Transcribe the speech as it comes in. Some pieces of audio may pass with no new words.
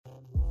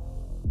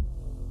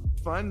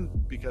fun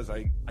because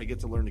I get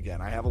to learn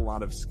again. I have a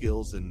lot of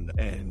skills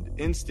and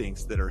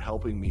instincts that are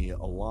helping me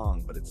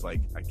along, but it's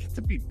like I get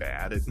to be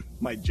bad at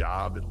my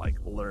job and like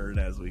learn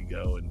as we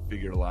go and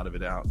figure a lot of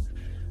it out.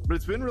 But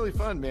it's been really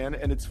fun, man.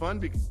 And it's fun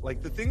because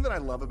like the thing that I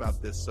love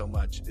about this so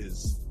much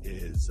is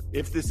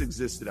if this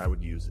existed, I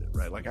would use it,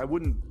 right? Like I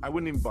wouldn't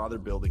even bother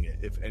building it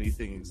if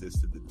anything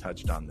existed that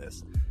touched on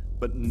this.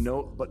 But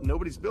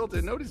nobody's built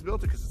it. Nobody's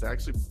built it because it's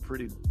actually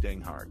pretty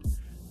dang hard.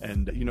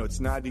 And, you know,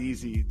 it's not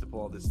easy to pull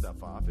all this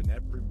stuff off. And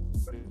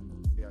everybody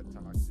I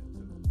talk to.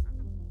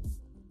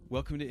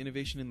 Welcome to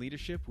Innovation and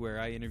Leadership, where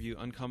I interview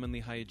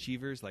uncommonly high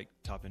achievers like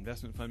top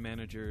investment fund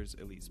managers,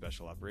 elite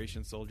special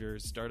operations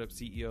soldiers, startup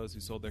CEOs who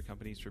sold their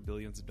companies for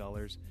billions of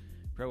dollars,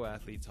 pro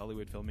athletes,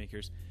 Hollywood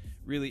filmmakers,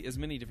 really as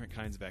many different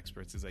kinds of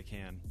experts as I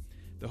can.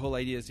 The whole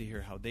idea is to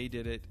hear how they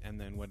did it and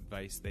then what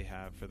advice they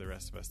have for the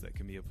rest of us that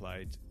can be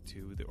applied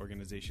to the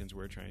organizations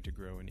we're trying to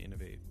grow and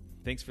innovate.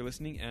 Thanks for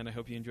listening, and I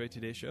hope you enjoyed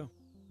today's show.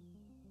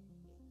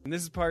 And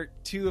this is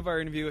part 2 of our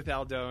interview with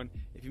Al Doan.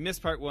 If you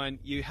missed part 1,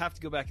 you have to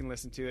go back and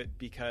listen to it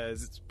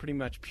because it's pretty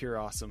much pure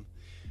awesome.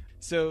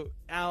 So,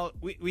 Al,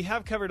 we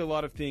have covered a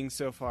lot of things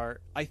so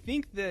far. I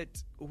think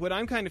that what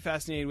I'm kind of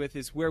fascinated with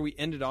is where we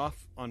ended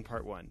off on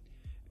part 1.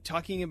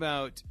 Talking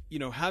about, you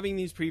know, having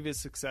these previous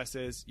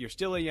successes, you're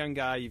still a young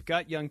guy, you've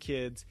got young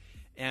kids,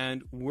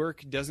 and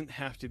work doesn't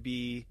have to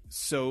be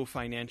so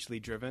financially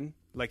driven.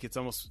 Like it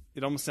almost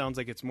sounds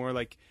like it's more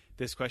like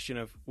this question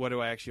of what do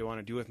I actually want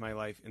to do with my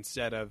life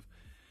instead of,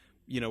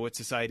 you know, what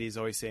society is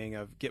always saying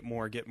of get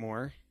more.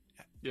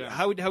 Yeah.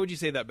 How would you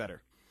say that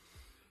better?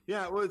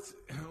 Yeah, well, it's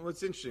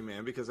interesting,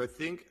 man, because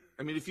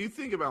if you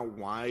think about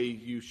why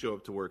you show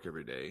up to work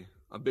every day,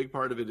 a big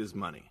part of it is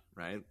money,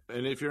 right?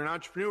 And if you're an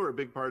entrepreneur, a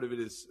big part of it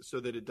is so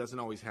that it doesn't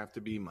always have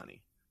to be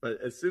money. But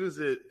as soon as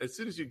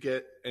you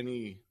get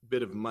any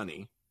bit of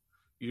money,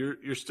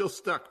 you're still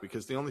stuck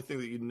because the only thing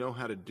that you know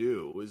how to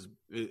do is,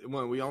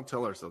 well, we all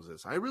tell ourselves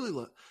this. I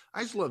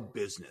just love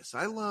business.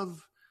 I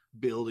love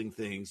building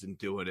things and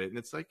doing it. And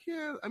it's like,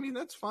 yeah, I mean,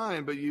 that's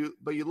fine. But you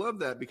love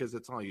that because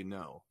that's all you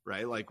know,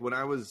 right? Like when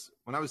I was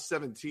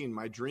 17,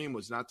 my dream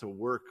was not to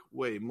work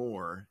way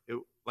more.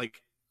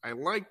 I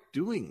liked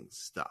doing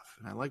stuff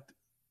and I liked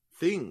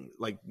things,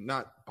 like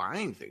not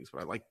buying things,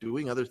 but I liked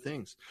doing other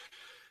things.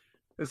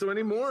 And so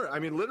anymore, I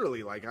mean,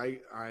 literally, like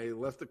I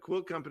left the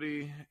quilt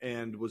company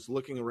and was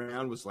looking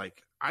around, was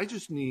like, I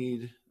just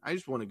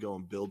want to go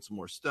and build some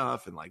more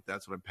stuff. And like,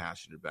 that's what I'm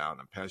passionate about.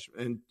 And I'm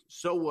passionate. And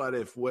so what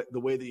if the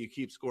way that you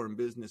keep scoring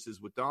business is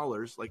with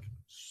dollars, like,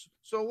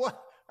 so what?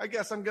 I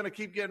guess I'm going to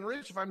keep getting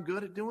rich if I'm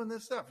good at doing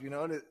this stuff, you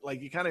know, and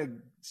like you kind of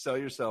sell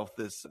yourself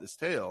this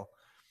tale.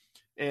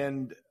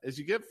 And as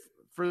you get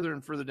further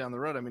and further down the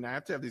road, I mean, I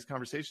have to have these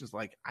conversations.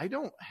 Like, I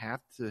don't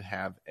have to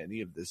have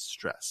any of this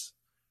stress.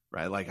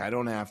 Right. Like I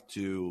don't have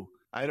to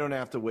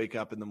wake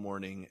up in the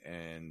morning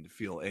and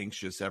feel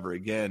anxious ever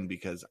again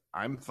because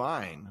I'm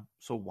fine.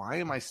 So why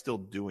am I still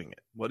doing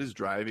it? What is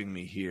driving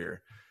me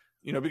here?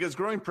 You know, because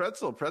growing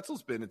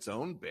Pretzel's been its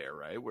own bear,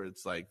 right? Where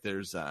it's like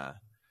there's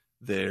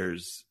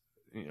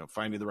you know,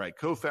 finding the right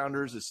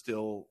co-founders is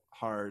still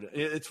hard.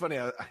 It's funny.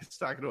 I was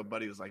talking to a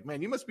buddy who was like,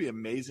 man, you must be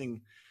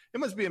amazing. It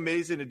must be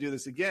amazing to do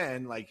this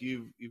again. Like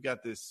you've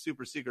got this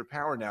super secret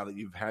power now that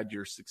you've had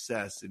your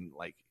success and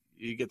like,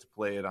 you get to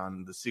play it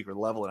on the secret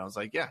level. And I was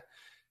like, yeah,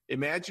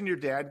 imagine your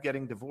dad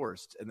getting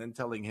divorced and then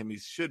telling him he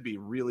should be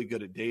really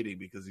good at dating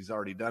because he's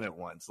already done it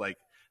once. Like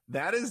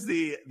that is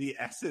the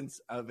essence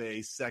of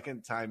a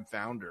second time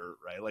founder,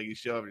 right? Like you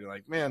show up and you're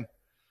like, man,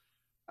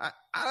 I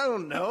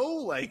don't know.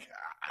 Like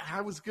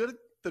I was good at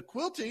the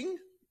quilting.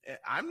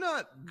 I'm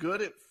not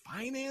good at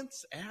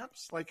finance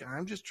apps. Like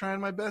I'm just trying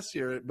my best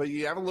here, but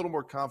you have a little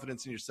more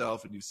confidence in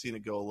yourself and you've seen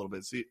it go a little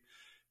bit. See,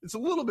 it's a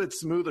little bit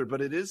smoother,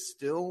 but it is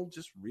still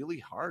just really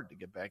hard to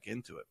get back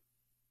into it.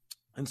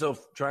 And so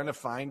trying to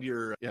find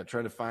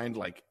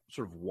like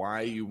sort of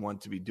why you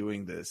want to be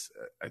doing this,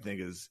 I think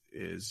is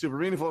super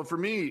meaningful.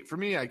 And for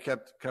me, I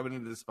kept coming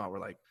into this spot where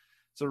like,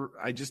 so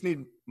I just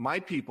need my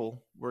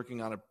people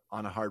working on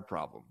a hard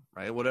problem,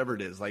 right? Whatever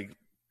it is, like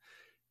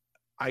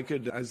I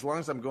could, as long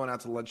as I'm going out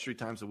to lunch 3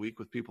 times a week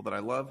with people that I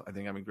love, I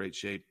think I'm in great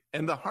shape.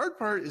 And the hard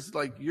part is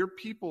like your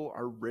people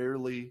are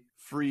rarely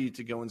free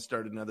to go and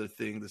start another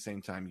thing the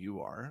same time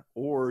you are,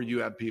 or you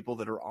have people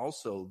that are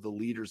also the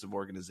leaders of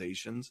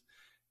organizations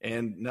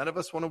and none of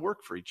us want to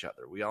work for each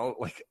other. We all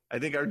like, I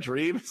think our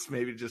dream is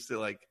maybe just to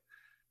like,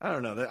 I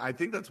don't know. I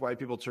think that's why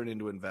people turn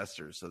into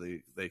investors so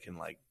they can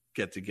like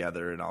get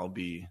together and all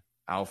be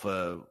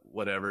alpha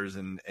whatevers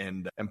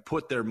and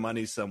put their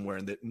money somewhere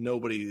and that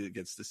nobody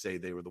gets to say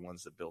they were the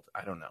ones that built it.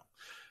 I don't know.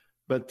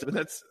 But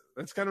that's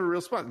kind of a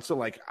real spot. And so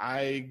like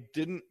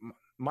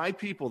my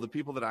people, the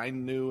people that I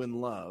knew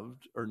and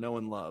loved or know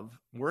and love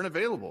weren't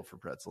available for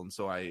Pretzel. And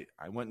so I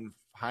went and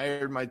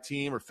hired my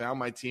team or found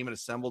my team and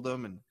assembled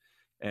them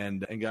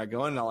and got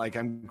going. And like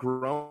I'm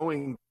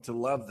growing to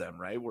love them,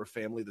 right? We're a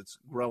family that's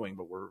growing,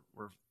 but we're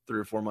 3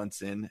 or 4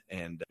 months in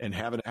and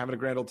having a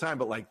grand old time.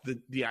 But like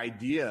the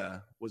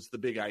idea was the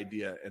big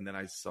idea. And then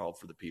I solved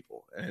for the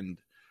people. And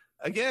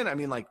again, I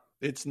mean, like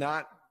it's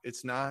not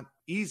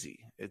easy.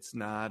 It's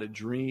not a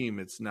dream.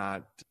 It's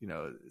not,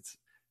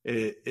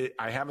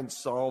 I haven't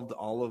solved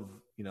all of,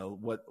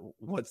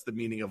 what's the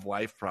meaning of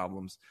life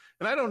problems.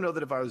 And I don't know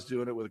that if I was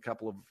doing it with a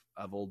couple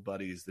of old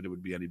buddies that it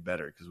would be any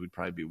better, because we'd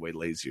probably be way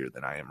lazier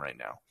than I am right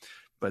now.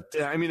 But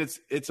I mean,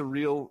 it's a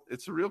real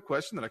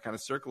question that I kind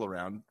of circle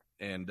around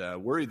and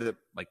worry that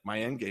like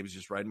my end game is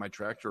just riding my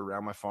tractor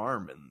around my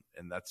farm.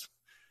 And that's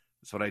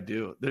what I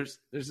do. There's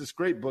this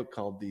great book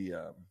called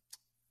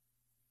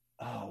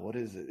what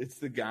is it? It's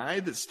the guy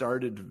that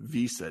started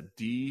Visa,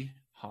 Dee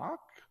Hock.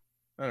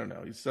 I don't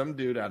know. He's some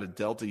dude out of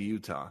Delta,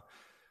 Utah,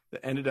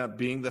 that ended up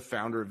being the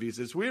founder of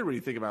Visa. It's weird when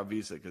you think about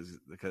Visa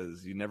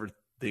because you never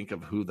think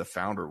of who the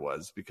founder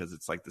was, because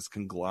it's like this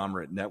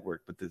conglomerate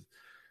network. But the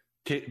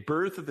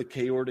birth of the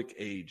chaotic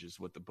age is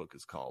what the book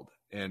is called.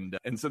 And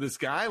so this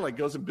guy like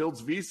goes and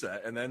builds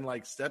Visa, and then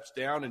like steps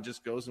down and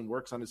just goes and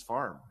works on his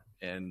farm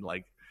and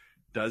like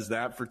does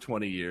that for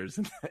 20 years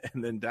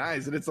and then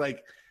dies. And it's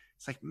like,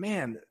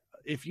 man,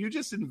 if you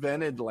just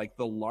invented like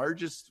the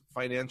largest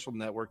financial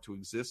network to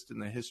exist in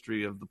the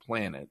history of the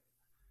planet,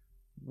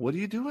 what do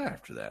you do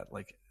after that?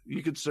 Like,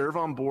 you could serve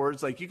on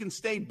boards, like you can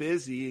stay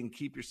busy and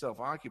keep yourself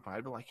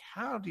occupied, but like,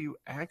 how do you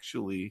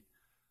actually,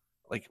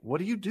 like, what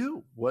do you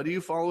do? What do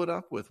you follow it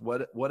up with?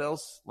 What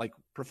else? Like,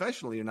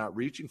 professionally, you're not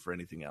reaching for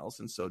anything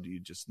else. And so do you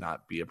just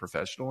not be a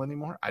professional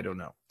anymore? I don't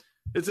know.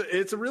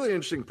 It's a really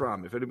interesting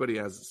problem. If anybody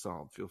has it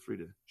solved, feel free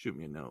to shoot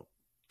me a note.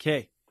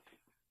 Okay.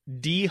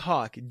 Dee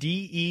Hock,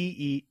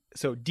 D-E-E.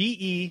 So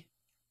D-E-E-D-E-E-H-O-C-K.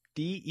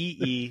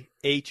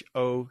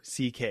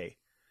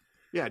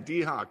 Yeah,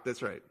 Dee Hock.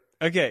 That's right.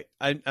 Okay.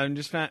 I'm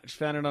just found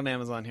it on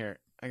Amazon here.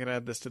 I got to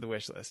add this to the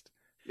wish list.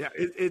 Yeah,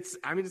 it's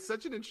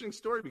such an interesting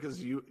story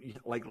because you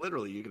like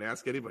literally you can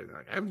ask anybody.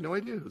 Like, I have no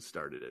idea who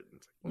started it.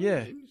 It's like,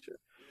 yeah.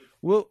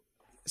 Well,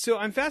 so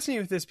I'm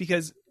fascinated with this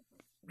because,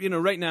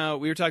 right now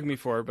we were talking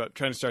before about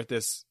trying to start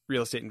this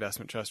real estate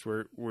investment trust.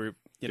 We're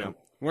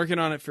working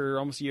on it for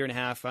almost a year and a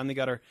half. Finally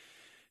got our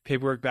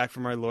paperwork back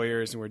from our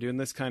lawyers, and we're doing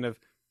this kind of,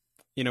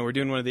 we're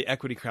doing one of the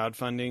equity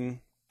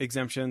crowdfunding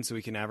exemptions so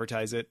we can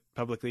advertise it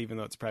publicly, even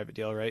though it's a private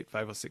deal, right?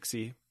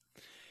 506C.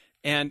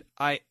 And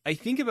I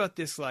think about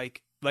this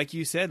like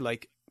you said,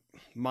 like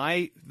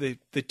the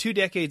 2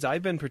 decades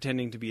I've been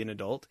pretending to be an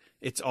adult,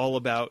 it's all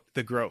about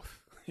the growth.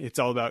 It's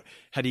all about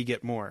how do you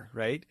get more,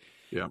 right?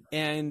 Yeah.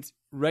 And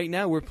right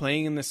now we're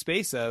playing in the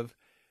space of,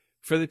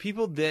 for the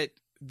people that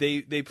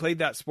they played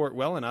that sport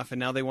well enough and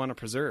now they want to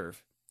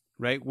preserve,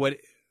 right?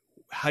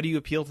 How do you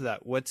appeal to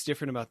that? What's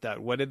different about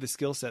that? What are the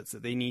skill sets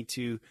that they need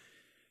to,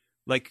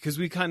 like, because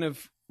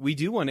we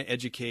do want to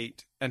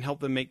educate and help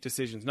them make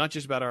decisions, not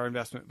just about our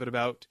investment, but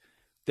about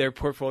their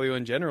portfolio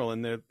in general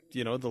and the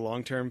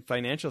long-term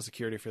financial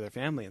security for their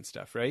family and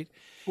stuff, right?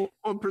 Well,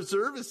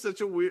 preserve is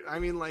such a weird,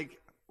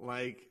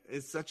 like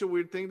it's such a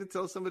weird thing to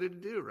tell somebody to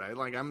do, right?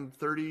 Like, I'm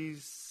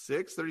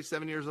 36,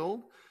 37 years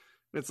old.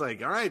 It's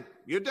like, all right,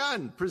 you're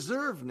done.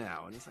 Preserve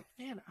now. And it's like,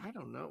 man, I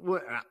don't know.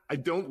 Well, I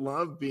don't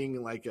love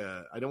being like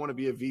I don't want to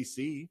be a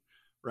VC,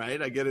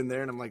 right? I get in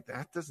there and I'm like,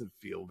 that doesn't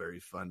feel very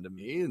fun to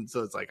me. And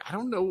so it's like, I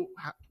don't know,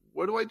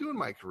 what do I do in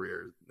my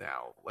career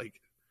now? Like,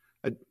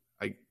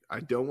 I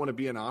don't want to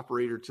be an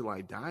operator till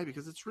I die,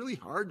 because it's really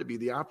hard to be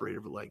the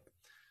operator, but like,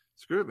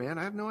 screw it, man.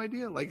 I have no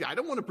idea. Like, I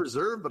don't want to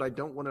preserve, but I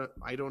don't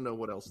know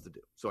what else to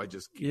do. So I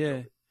just keep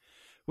going.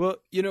 Well,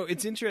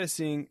 it's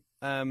interesting.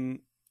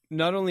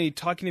 Not only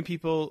talking to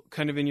people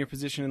kind of in your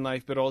position in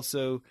life, but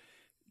also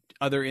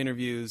other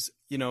interviews.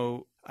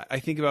 I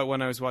think about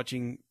one I was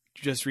watching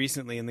just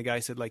recently, and the guy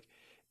said like,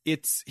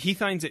 he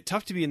finds it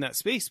tough to be in that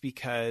space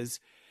because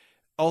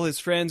all his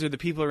friends or the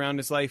people around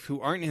his life who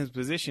aren't in his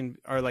position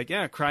are like,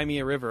 yeah, cry me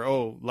a river.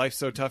 Oh, life's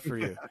so tough for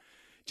you.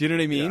 Do you know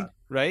what I mean? Yeah.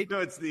 Right? No,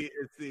 it's the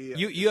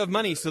you have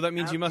money, so that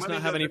means you must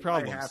not have any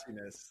problems.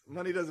 Happiness.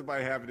 Money doesn't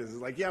buy happiness.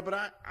 It's like, yeah, but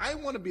I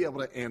want to be able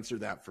to answer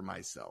that for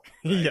myself.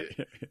 Right?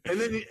 Yeah.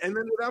 And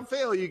then without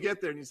fail, you get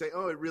there and you say,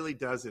 oh, it really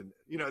doesn't.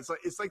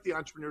 It's like the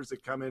entrepreneurs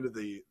that come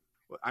into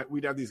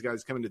we'd have these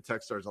guys come into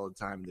Techstars all the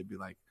time, and they'd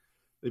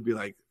be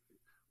like,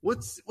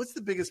 what's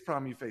the biggest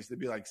problem you face? They'd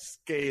be like,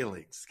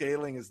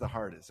 scaling is the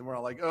hardest. And we're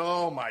all like,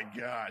 oh my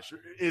gosh,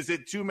 is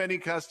it too many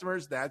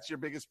customers? That's your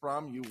biggest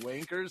problem, you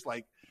wankers?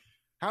 Like,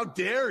 how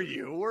dare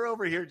you? We're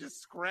over here just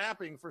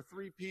scrapping for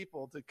 3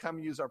 people to come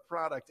use our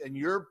product, and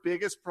your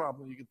biggest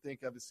problem you can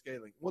think of is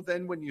scaling. Well,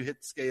 then when you hit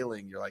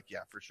scaling, you're like, yeah,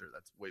 for sure,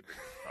 that's way bigger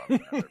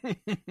problem.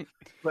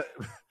 But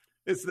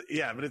it's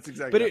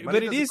exactly.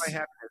 But it is.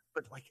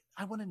 But like,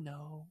 I want to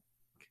know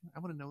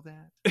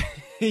that.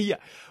 Yeah.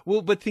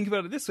 Well, but think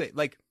about it this way: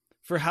 like,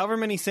 for however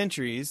many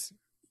centuries,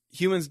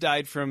 humans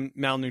died from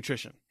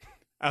malnutrition,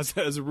 as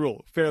a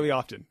rule, fairly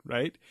often,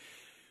 right?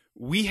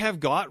 We have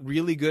got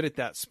really good at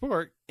that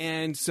sport.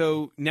 And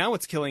so now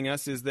what's killing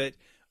us is that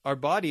our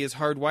body is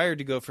hardwired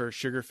to go for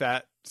sugar,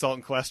 fat, salt,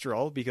 and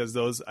cholesterol, because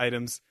those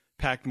items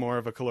pack more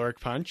of a caloric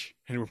punch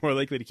and we're more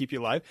likely to keep you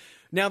alive.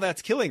 Now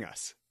that's killing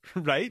us,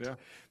 right?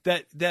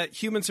 Yeah. That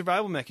human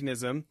survival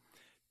mechanism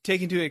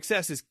taken to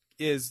excess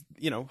is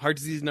heart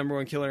disease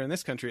 #1 killer in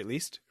this country, at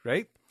least,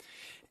 right?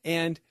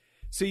 And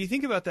so you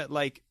think about that,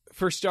 like,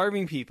 for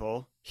starving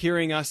people,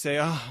 hearing us say,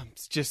 "Oh, I'm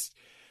just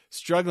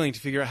struggling to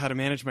figure out how to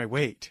manage my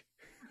weight."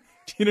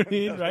 Do you know what I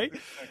mean? Right?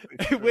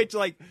 Exactly. Which,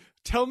 like,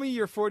 tell me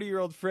your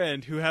 40-year-old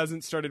friend who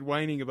hasn't started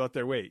whining about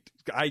their weight.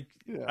 I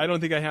don't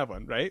think I have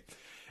one, right?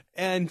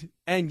 And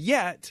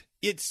yet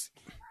it's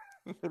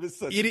it is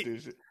such a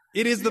douche.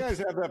 It is. You guys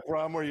have that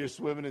problem where you're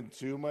swimming in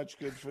too much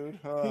good food?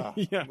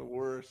 Yeah. The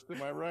worst.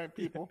 Am I right,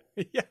 people?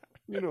 Yeah.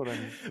 You know what I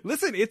mean?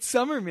 Listen, it's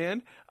summer,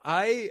 man.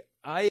 I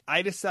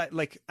decided,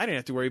 like, I didn't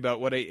have to worry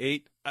about what I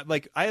ate.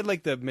 Like, I had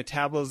like the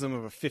metabolism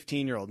of a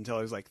 15-year-old until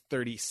I was like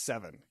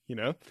 37, you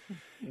know?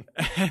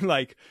 And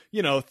like,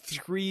 you know,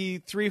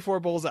 4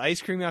 bowls of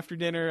ice cream after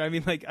dinner. I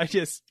mean, like, I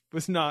just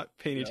was not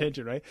paying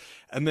attention, right?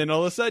 And then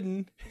all of a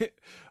sudden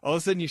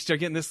you start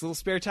getting this little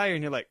spare tire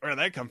and you're like, where'd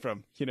that come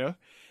from? You know?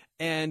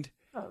 And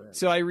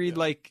so I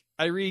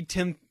read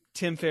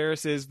Tim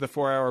Ferriss's The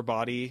 4-Hour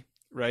Body,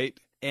 right?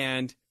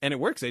 And it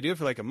works. I do it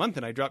for like a month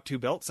and I drop 2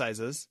 belt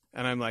sizes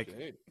and I'm like,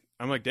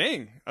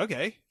 dang,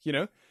 okay. You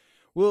know,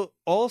 well,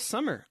 all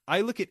summer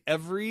I look at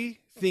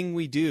everything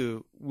we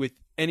do with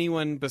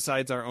anyone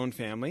besides our own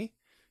family.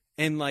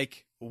 And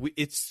like,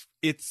 it's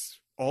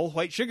all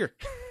white sugar.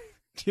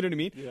 Do you know what I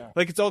mean? Yeah.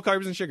 Like, it's all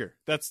carbs and sugar.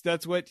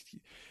 That's what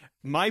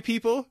my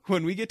people,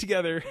 when we get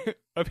together,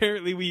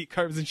 apparently we eat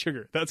carbs and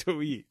sugar. That's what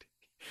we eat,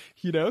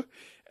 you know?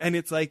 And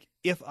it's like,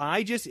 if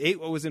I just ate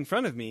what was in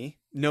front of me,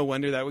 no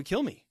wonder that would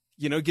kill me.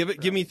 You know,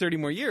 give me 30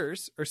 more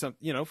years or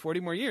something, you know,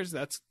 40 more years.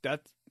 That's going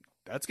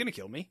to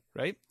kill me.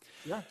 Right.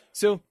 Yeah.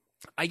 So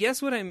I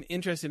guess what I'm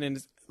interested in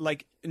is,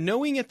 like,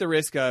 knowing at the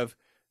risk of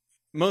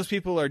most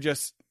people are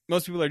just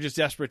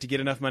desperate to get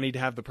enough money to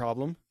have the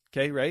problem.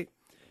 Okay. Right.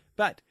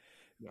 But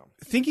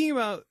thinking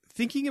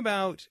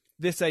about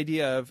this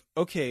idea of,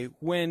 okay,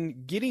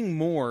 when getting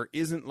more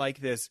isn't like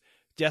this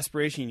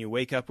desperation you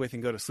wake up with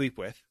and go to sleep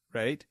with,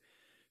 right?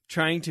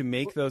 Trying to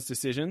make those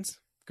decisions.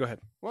 Go ahead.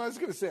 Well, I was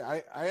going to say,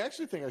 I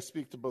actually think I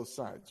speak to both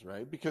sides,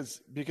 right? Because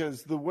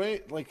the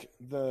way, like,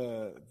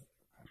 the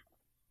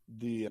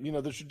you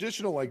know, the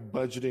traditional, like,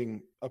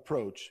 budgeting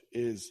approach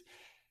is,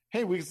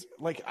 hey,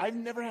 I've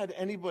never had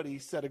anybody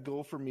set a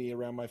goal for me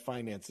around my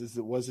finances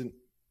that wasn't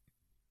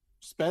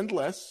spend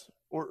less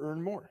or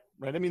earn more,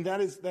 right? I mean,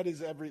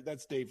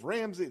 that's Dave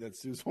Ramsey,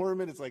 that's Suze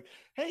Horman. It's like,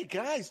 hey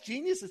guys,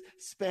 geniuses,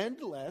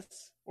 spend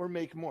less or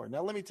make more.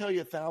 Now, let me tell you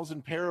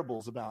 1,000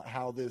 parables about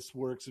how this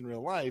works in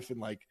real life. And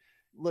like,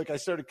 look, I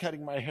started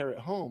cutting my hair at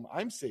home.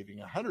 I'm saving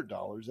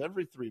 $100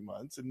 every 3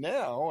 months. And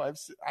now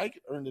I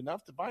earned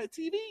enough to buy a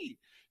TV.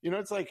 You know,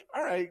 it's like,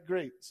 all right,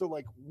 great. So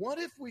like, what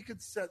if we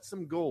could set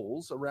some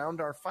goals around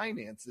our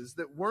finances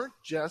that weren't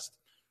just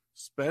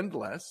spend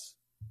less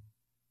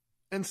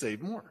and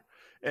save more?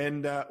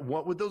 And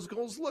what would those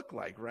goals look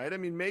like, right? I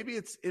mean, maybe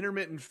it's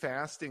intermittent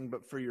fasting,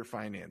 but for your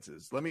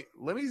finances. Let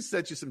me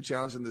set you some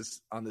challenge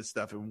on this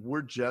stuff, and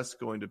we're just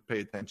going to pay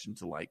attention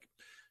to, like,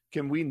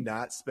 can we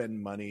not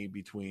spend money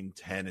between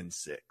 10 and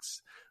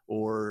 6?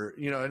 Or,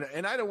 you know,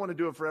 and I don't want to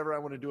do it forever. I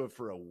want to do it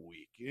for a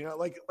week. You know,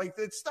 like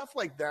it's stuff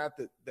like that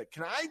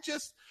can I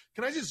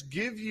just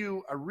give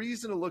you a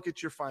reason to look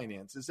at your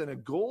finances and a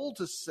goal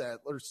to set,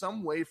 or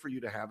some way for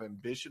you to have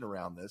ambition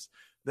around this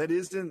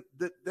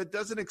that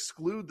doesn't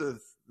exclude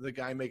the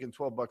guy making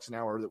 $12 an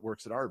hour that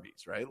works at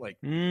Arby's, right? Like,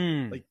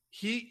 like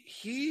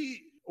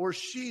he or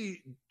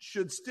she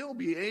should still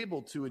be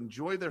able to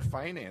enjoy their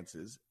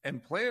finances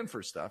and plan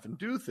for stuff and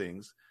do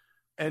things.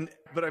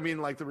 But I mean,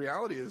 like, the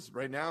reality is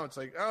right now it's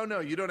like, oh no,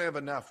 you don't have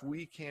enough.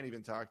 We can't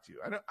even talk to you.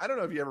 I don't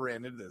know if you ever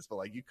ran into this, but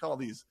like, you call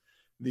these,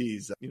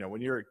 you know,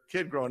 when you're a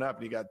kid growing up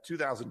and you got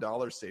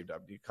 $2,000 saved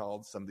up and you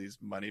called some of these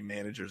money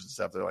managers and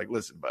stuff. They're like,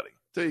 listen, buddy,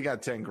 till you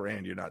got 10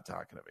 grand, you're not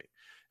talking to me.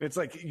 And it's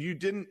like, you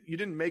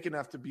didn't make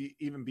enough to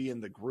even be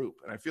in the group.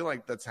 And I feel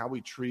like that's how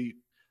we treat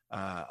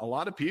a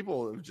lot of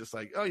people. Just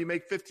like, oh, you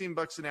make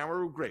 $15 an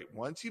hour. Great.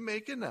 Once you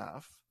make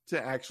enough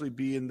to actually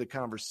be in the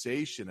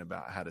conversation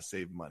about how to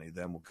save money,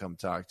 then we'll come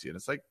talk to you. And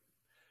it's like,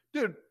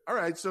 dude, all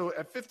right. So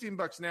at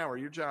 $15 an hour,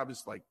 your job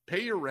is like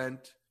pay your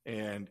rent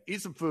and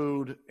eat some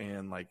food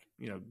and, like,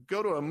 you know,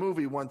 go to a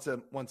movie once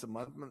a month.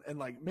 And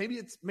like, maybe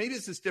it's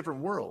this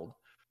different world,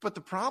 but the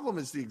problem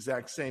is the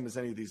exact same as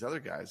any of these other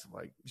guys.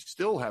 Like, you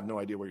still have no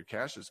idea where your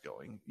cash is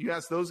going. You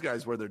ask those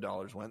guys where their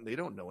dollars went, they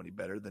don't know any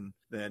better than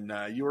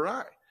you or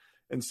I.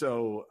 And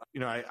so, you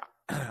know,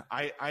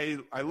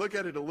 I look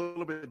at it a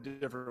little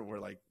bit different, where,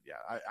 like,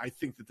 yeah, I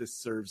think that this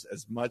serves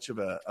as much of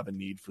a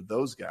need for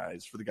those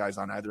guys, for the guys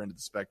on either end of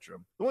the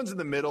spectrum. The ones in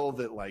the middle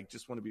that, like,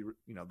 just want to be,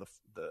 you know,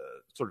 the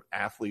sort of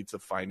athletes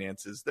of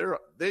finances,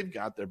 they've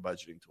got their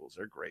budgeting tools.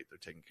 They're great. They're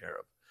taken care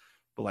of.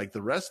 But like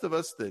the rest of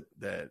us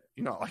that,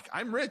 you know, like,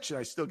 I'm rich and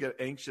I still get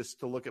anxious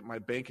to look at my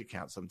bank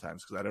account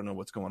sometimes because I don't know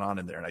what's going on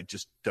in there and I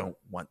just don't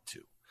want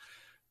to.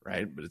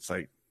 Right. But it's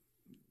like,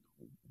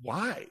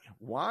 why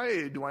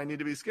do I need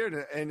to be scared?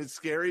 And it's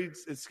scary.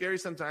 It's scary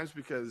sometimes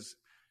because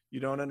you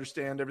don't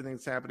understand everything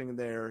that's happening in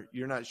there.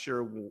 You're not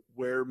sure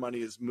where money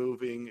is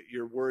moving.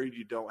 You're worried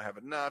you don't have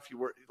enough. You're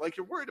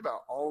worried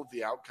about all of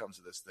the outcomes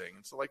of this thing.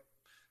 And so, like,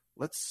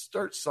 let's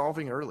start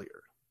solving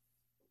earlier.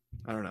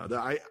 I don't know.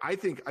 I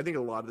think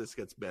a lot of this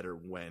gets better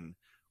when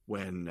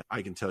when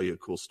I can tell you a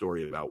cool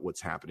story about what's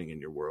happening in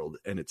your world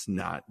and it's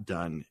not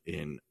done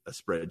in a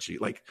spreadsheet.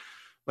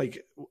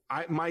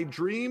 My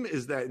dream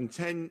is that in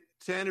 10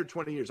 or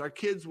 20 years, our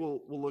kids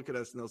will look at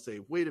us and they'll say,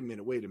 wait a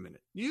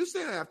minute. You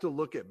say I have to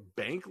look at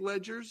bank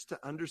ledgers to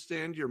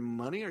understand your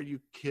money? Are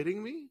you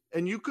kidding me?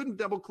 And you couldn't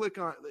double click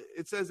on,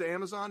 it says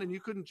Amazon, and you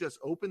couldn't just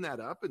open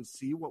that up and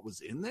see what was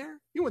in there?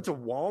 You went to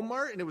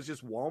Walmart and it was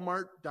just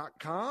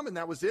walmart.com and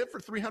that was it for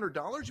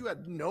 $300? You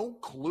had no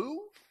clue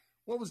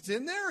what was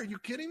in there? Are you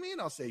kidding me?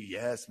 And I'll say,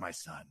 yes, my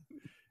son.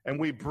 And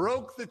we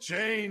broke the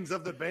chains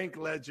of the bank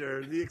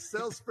ledger. The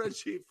Excel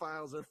spreadsheet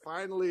files are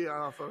finally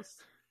off us.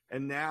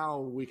 And now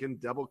we can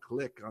double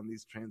click on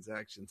these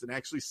transactions and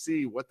actually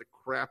see what the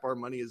crap our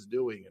money is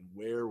doing and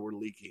where we're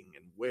leaking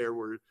and where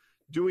we're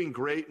doing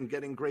great and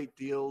getting great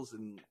deals.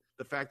 And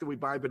the fact that we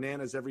buy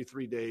bananas every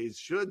 3 days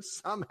should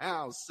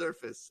somehow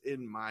surface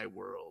in my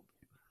world.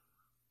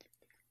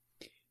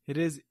 It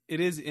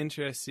is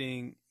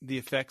interesting, the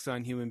effects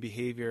on human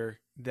behavior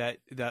that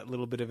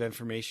little bit of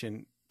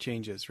information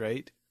changes,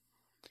 right?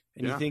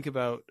 And you think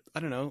about,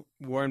 I don't know,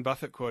 Warren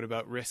Buffett quote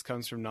about risk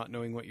comes from not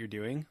knowing what you're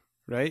doing,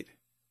 right?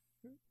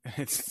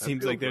 It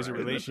seems like there's a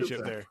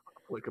relationship there.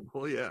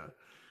 Applicable, yeah.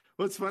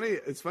 Well, it's funny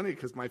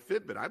because my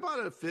Fitbit, I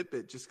bought a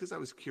Fitbit just because I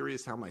was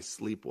curious how my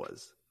sleep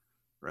was,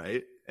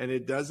 right? And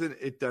it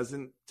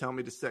doesn't tell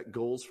me to set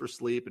goals for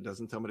sleep. It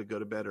doesn't tell me to go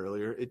to bed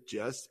earlier. It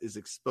just is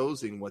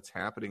exposing what's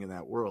happening in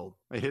that world.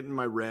 Am I hitting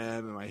my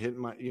REM? Am I hitting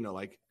my,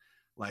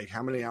 like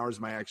how many hours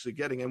am I actually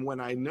getting? And when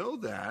I know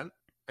that,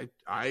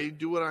 I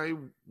do what I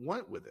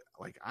want with it.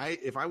 Like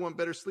if I want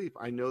better sleep,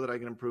 I know that I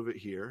can improve it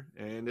here.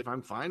 And if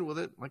I'm fine with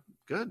it, like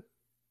good,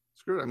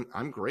 screw it.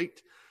 I'm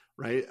great.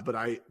 Right. But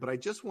I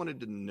just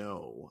wanted to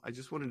know, I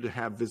just wanted to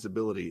have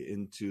visibility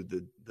into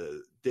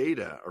the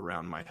data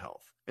around my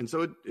health. And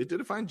so it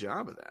did a fine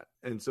job of that.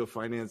 And so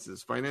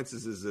finances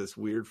is this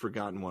weird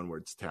forgotten one where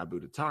it's taboo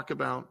to talk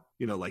about,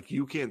 like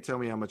you can't tell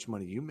me how much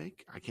money you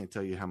make. I can't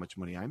tell you how much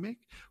money I make.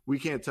 We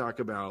can't talk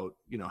about,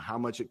 how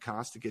much it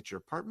costs to get your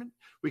apartment.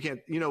 We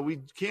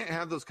can't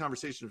have those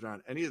conversations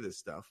around any of this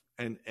stuff.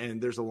 And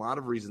there's a lot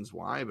of reasons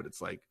why, but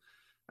it's like,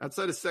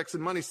 outside of sex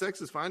and money,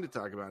 sex is fine to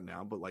talk about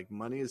now, but like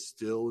money is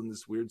still in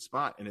this weird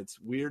spot. And it's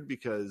weird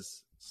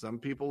because some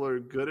people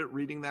are good at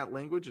reading that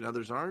language and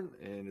others aren't.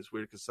 And it's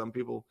weird because some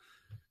people,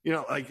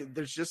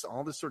 there's just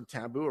all this sort of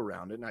taboo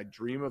around it. And I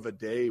dream of a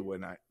day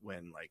when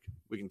like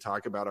we can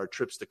talk about our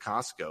trips to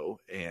Costco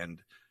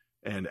and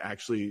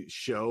actually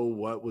show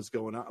what was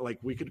going on. Like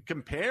we could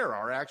compare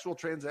our actual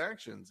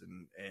transactions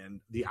and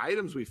the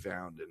items we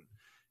found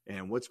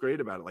and what's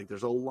great about it. Like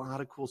there's a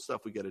lot of cool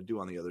stuff we got to do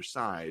on the other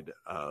side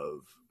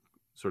of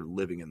sort of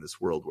living in this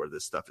world where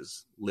this stuff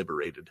is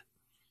liberated.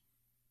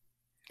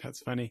 That's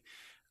funny.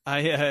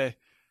 I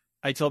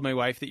told my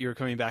wife that you were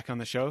coming back on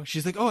the show.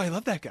 She's like, oh, I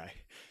love that guy.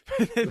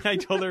 And I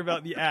told her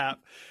about the app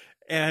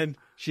and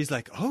she's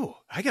like, oh,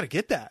 I got to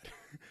get that.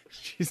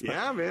 She's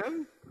yeah, like,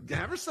 man,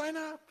 have her sign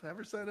up.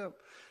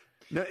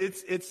 No,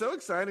 it's so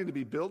exciting to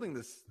be building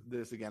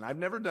this again. I've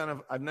never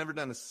done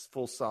a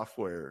full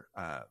software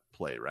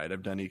play, right?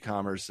 I've done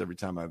e-commerce every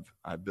time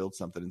I've built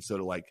something, and so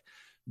to like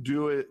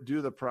do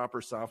the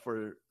proper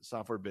software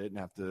bit and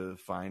have to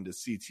find a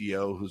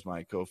CTO who's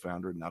my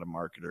co-founder, not a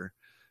marketer,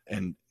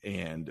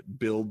 and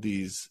build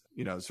these,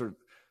 sort of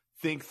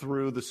think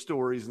through the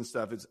stories and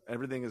stuff.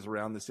 Everything is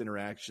around this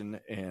interaction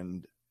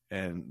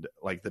and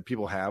like that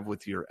people have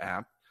with your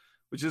app,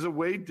 which is a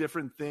way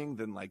different thing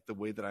than like the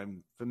way that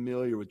I'm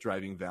familiar with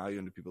driving value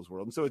into people's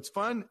world. And so it's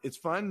fun. It's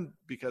fun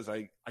because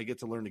I get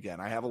to learn again.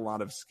 I have a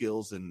lot of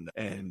skills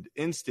and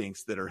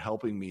instincts that are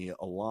helping me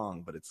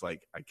along, but it's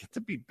like, I get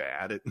to be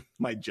bad at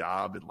my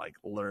job and like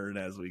learn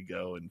as we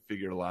go and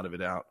figure a lot of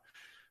it out.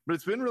 But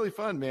it's been really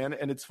fun, man.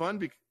 And it's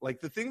fun like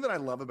the thing that I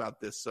love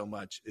about this so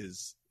much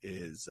is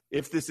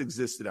if this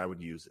existed, I would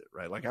use it,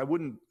 right? Like I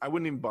wouldn't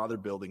even bother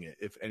building it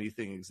if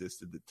anything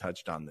existed that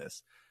touched on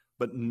this.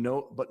 But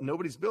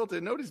nobody's built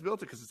it. Nobody's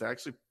built it because it's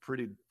actually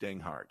pretty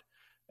dang hard.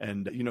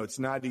 And, it's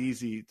not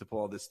easy to pull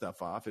all this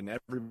stuff off. And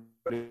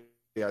everybody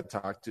I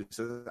talk to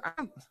says,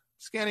 I'm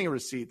scanning a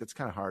receipt. That's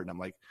kind of hard. And I'm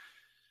like,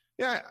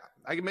 yeah,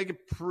 I can make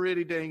it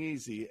pretty dang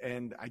easy.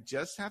 And I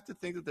just have to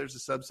think that there's a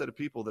subset of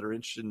people that are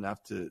interested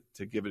enough to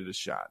give it a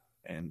shot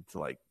and to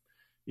like,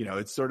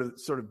 it's sort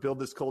of build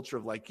this culture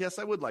of like, yes,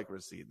 I would like a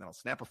receipt. And I'll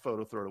snap a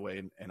photo, throw it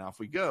away, and off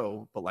we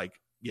go. But like,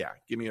 yeah,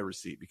 give me a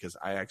receipt because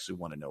I actually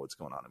want to know what's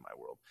going on in my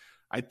world.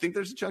 I think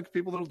there's a chunk of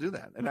people that'll do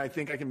that. And I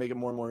think I can make it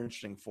more and more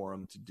interesting for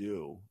them to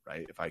do,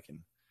 right? If I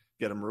can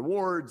get them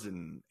rewards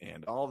and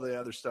all the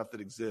other stuff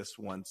that exists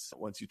once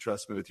you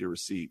trust me with your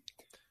receipt.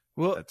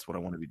 Well, that's what I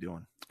want to be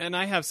doing. And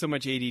I have so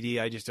much ADD,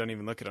 I just don't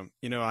even look at them.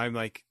 I'm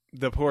like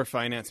the poor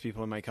finance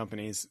people in my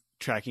companies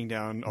tracking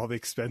down all the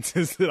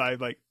expenses that I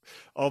like,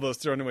 all those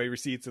thrown away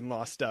receipts and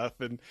lost stuff.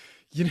 And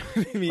you know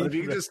what I mean? But if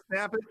you can just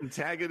snap it and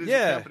tag it as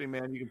your company,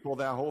 man, you can pull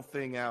that whole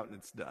thing out and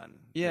it's done.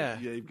 Yeah.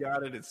 You've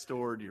got it. It's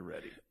stored. You're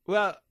ready.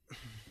 Well,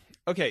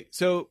 okay.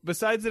 So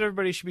besides that,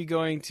 everybody should be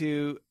going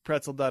to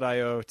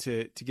pretzel.io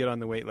to get on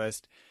the wait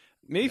list.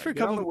 maybe for a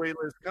Get on couple the wait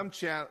list. Come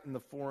chat in the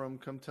forum.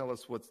 Come tell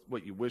us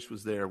what you wish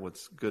was there,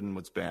 what's good and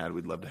what's bad.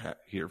 We'd love to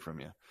hear from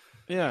you.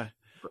 Yeah.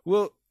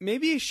 Well,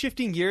 maybe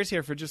shifting gears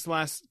here for just the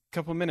last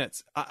couple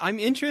minutes. I'm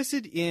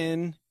interested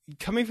in,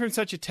 coming from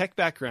such a tech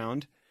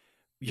background,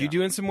 you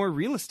doing some more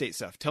real estate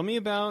stuff. Tell me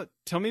about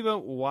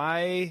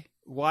why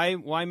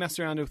mess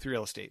around with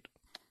real estate?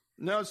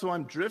 No, so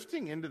I'm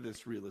drifting into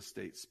this real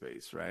estate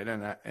space, right?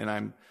 And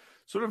I'm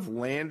sort of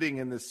landing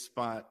in this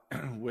spot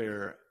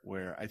where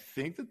I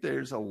think that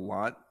there's a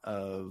lot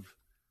of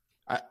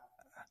I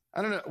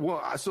don't know.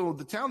 Well, so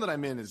the town that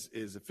I'm in is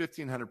a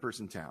 1,500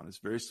 person town. It's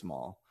very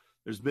small.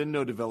 There's been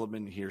no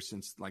development here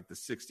since like the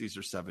 60s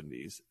or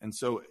 70s. And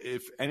so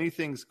if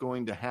anything's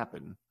going to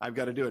happen, I've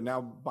got to do it. Now,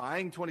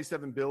 buying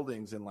 27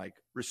 buildings and like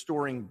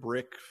restoring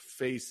brick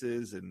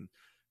faces and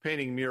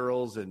painting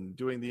murals and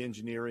doing the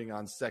engineering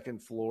on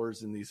second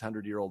floors in these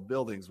 100-year-old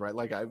buildings, right?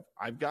 Like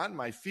I've gotten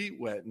my feet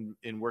wet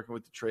in working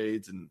with the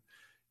trades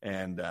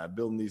and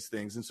building these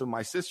things. And so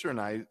my sister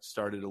and I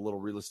started a little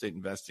real estate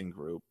investing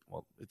group.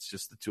 Well, it's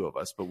just the two of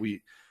us, but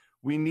we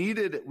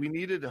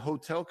needed a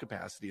hotel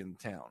capacity in the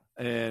town.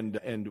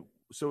 And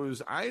so it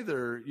was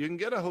either you can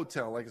get a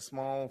hotel, like a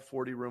small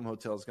 40-room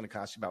hotel is going to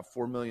cost you about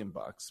 $4 million,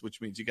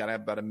 which means you got to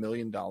have about $1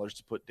 million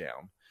to put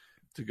down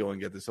to go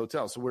and get this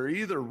hotel. So we're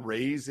either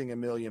raising $1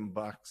 million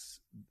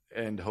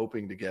and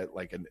hoping to get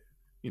like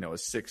a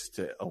 6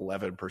 to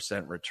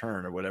 11%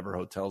 return or whatever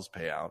hotels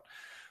pay out,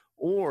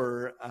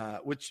 or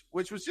which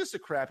was just a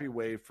crappy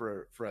way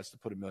for us to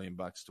put $1 million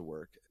to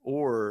work.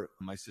 Or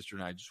my sister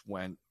and I just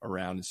went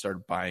around and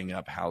started buying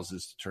up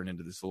houses to turn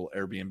into this little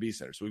Airbnb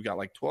center. So we've got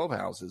like 12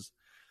 houses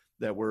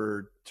that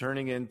we're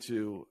turning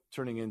into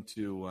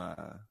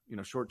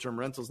short-term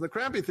rentals. And the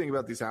crappy thing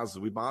about these houses,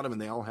 we bought them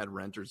and they all had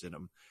renters in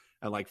them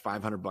at like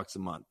 $500 a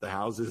month. The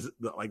houses,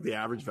 like the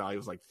average value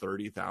was like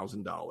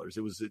 $30,000.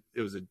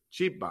 It was a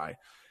cheap buy.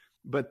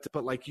 But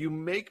like you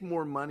make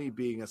more money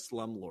being a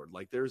slumlord.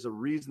 Like there's a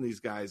reason these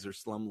guys are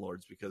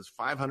slumlords, because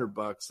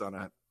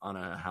 $500 on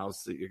a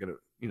house that you're gonna,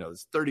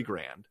 it's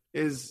 $30,000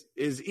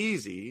 is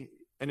easy.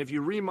 And if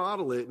you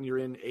remodel it and you're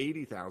in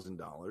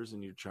 $80,000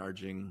 and you're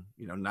charging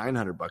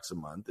 $900 a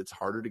month, it's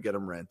harder to get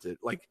them rented.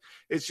 Like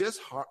it's just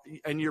hard,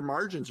 and your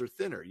margins are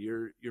thinner.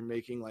 You're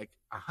making like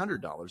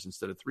 $100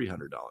 instead of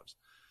 $300.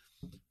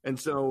 And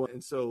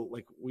so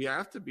like we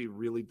have to be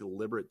really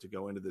deliberate to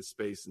go into this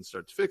space and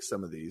start to fix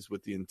some of these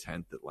with the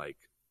intent that like,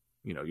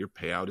 your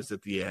payout is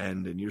at the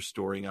end and you're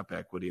storing up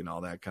equity and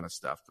all that kind of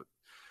stuff. But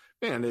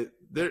man,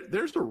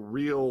 there's a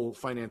real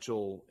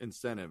financial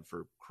incentive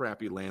for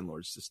crappy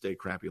landlords to stay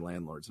crappy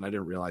landlords. And I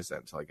didn't realize that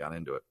until I got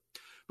into it.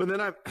 But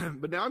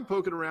now I'm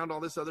poking around all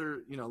this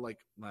other,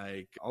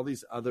 like all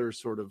these other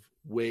sort of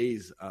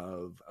ways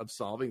of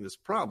solving this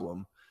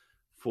problem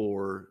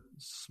for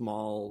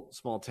small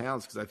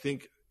towns, because I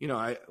think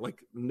I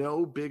like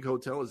no big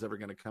hotel is ever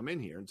going to come in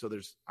here, and so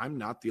I'm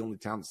not the only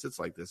town that sits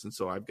like this, and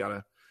so I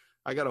got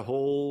a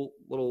whole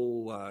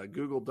little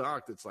Google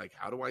Doc that's like,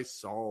 how do I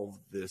solve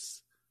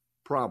this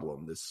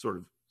problem, this sort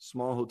of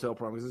small hotel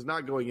problem? Because it's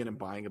not going in and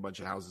buying a bunch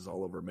of houses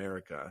all over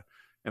America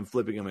and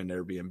flipping them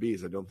into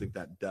Airbnbs. I don't think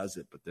that does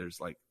it, but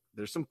there's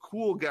some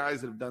cool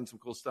guys that have done some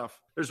cool stuff.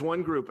 There's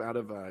one group out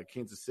of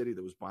Kansas City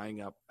that was buying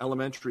up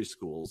elementary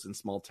schools in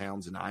small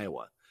towns in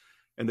Iowa,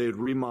 and they would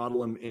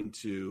remodel them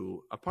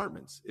into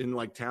apartments in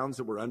like towns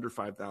that were under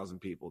 5,000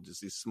 people,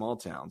 just these small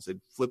towns.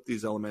 They'd flip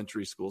these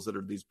elementary schools that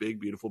are these big,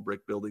 beautiful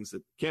brick buildings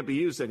that can't be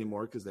used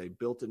anymore because they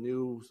built a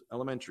new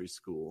elementary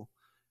school.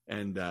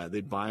 And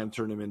they'd buy them,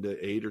 turn them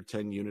into 8 or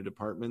 10 unit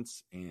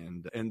apartments.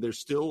 And there's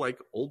still like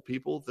old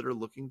people that are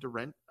looking to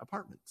rent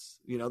apartments.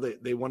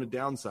 They want to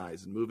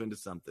downsize and move into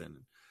something,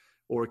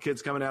 or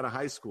kids coming out of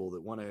high school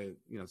that want to,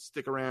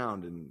 stick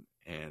around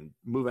and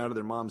move out of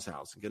their mom's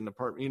house and get an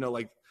apartment.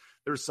 Like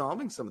they're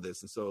solving some of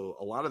this. And so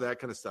a lot of that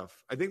kind of stuff,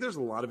 I think there's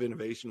a lot of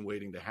innovation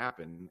waiting to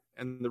happen.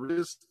 And the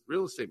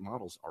real estate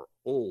models are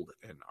old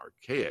and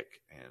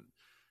archaic, and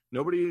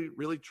nobody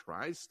really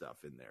tries stuff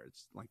in there.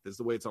 It's like, this is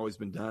the way it's always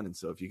been done. And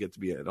so if you get to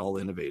be at all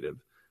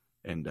innovative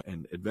and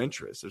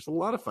adventurous, there's a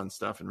lot of fun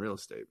stuff in real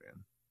estate,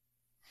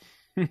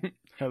 man.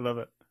 I love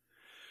it.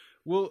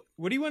 Well,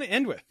 what do you want to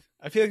end with?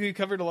 I feel like we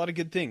covered a lot of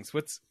good things.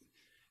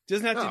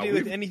 Doesn't have to do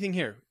with anything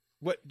here.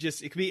 It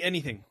could be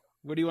anything.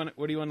 What do you want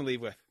to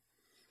leave with?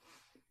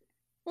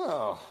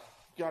 Well,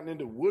 I've gotten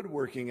into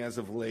woodworking as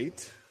of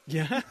late.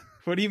 Yeah.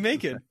 What are you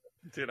making?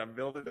 Dude, I'm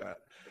building that.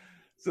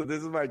 So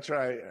this is my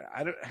try.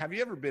 Have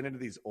you ever been into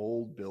these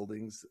old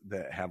buildings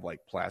that have like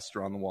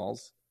plaster on the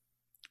walls?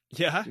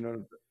 Yeah.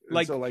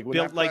 Like when built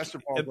that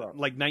plaster falls up,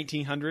 like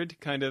 1900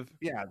 kind of.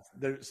 Yeah.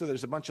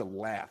 There's a bunch of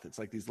lath. It's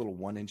like these little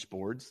 1-inch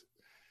boards.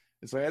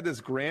 And so I had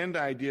this grand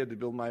idea to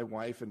build my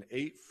wife an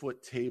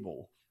 8-foot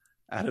table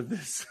out of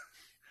this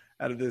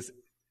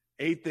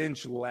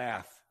 1/8-inch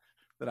lath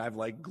that I've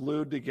like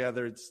glued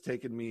together. It's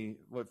taken me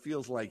what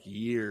feels like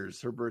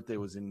years. Her birthday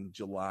was in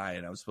July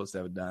and I was supposed to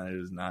have it done.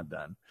 It is not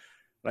done.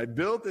 But I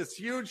built this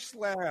huge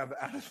slab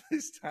out of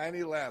these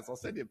tiny laths. I'll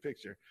send you a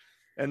picture.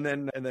 and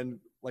then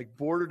like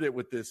bordered it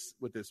with this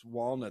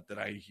walnut that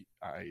I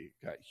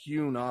got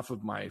hewn off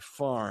of my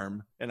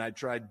farm, and I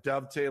tried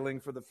dovetailing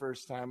for the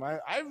first time.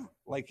 I've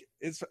like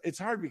it's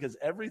hard because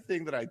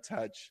everything that I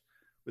touch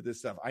with this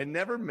stuff, I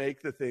never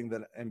make the thing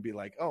that and be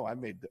like, oh,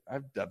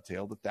 I've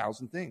dovetailed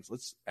 1,000 things.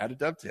 Let's add a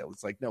dovetail.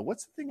 It's like, no,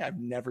 what's the thing I've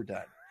never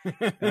done?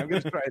 And I'm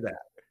going to try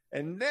that.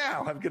 And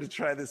now I'm going to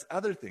try this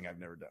other thing I've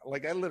never done.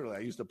 Like I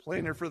used a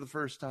planer for the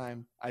first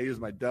time. I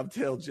used my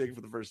dovetail jig for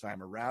the first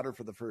time, a router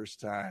for the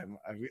first time.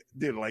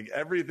 Dude, like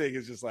everything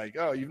is just like,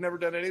 oh, you've never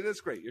done any of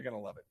this? Great. You're going to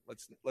love it.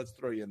 Let's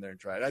throw you in there and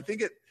try it. I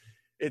think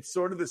it's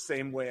sort of the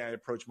same way I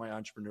approach my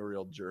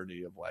entrepreneurial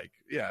journey of like,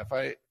 yeah,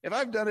 if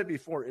I've done it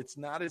before, it's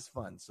not as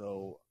fun.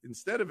 So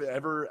instead of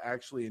ever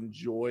actually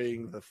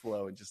enjoying the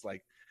flow and just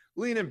like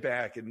leaning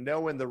back and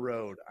knowing the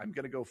road, I'm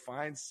going to go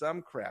find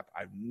some crap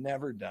I've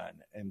never done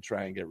and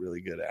try and get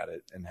really good at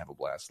it and have a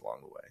blast along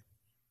the way.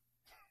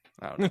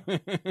 I don't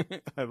know.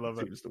 I love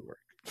it. Seems to work.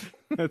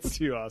 That's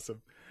too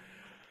awesome.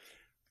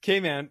 Okay,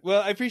 man.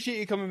 Well, I appreciate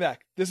you coming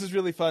back. This is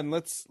really fun.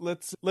 Let's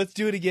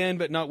do it again,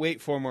 but not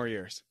wait 4 more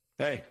years.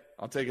 Hey,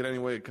 I'll take it any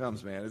way it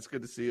comes, man. It's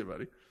good to see you,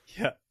 buddy.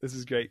 Yeah, this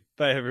is great.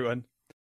 Bye, everyone.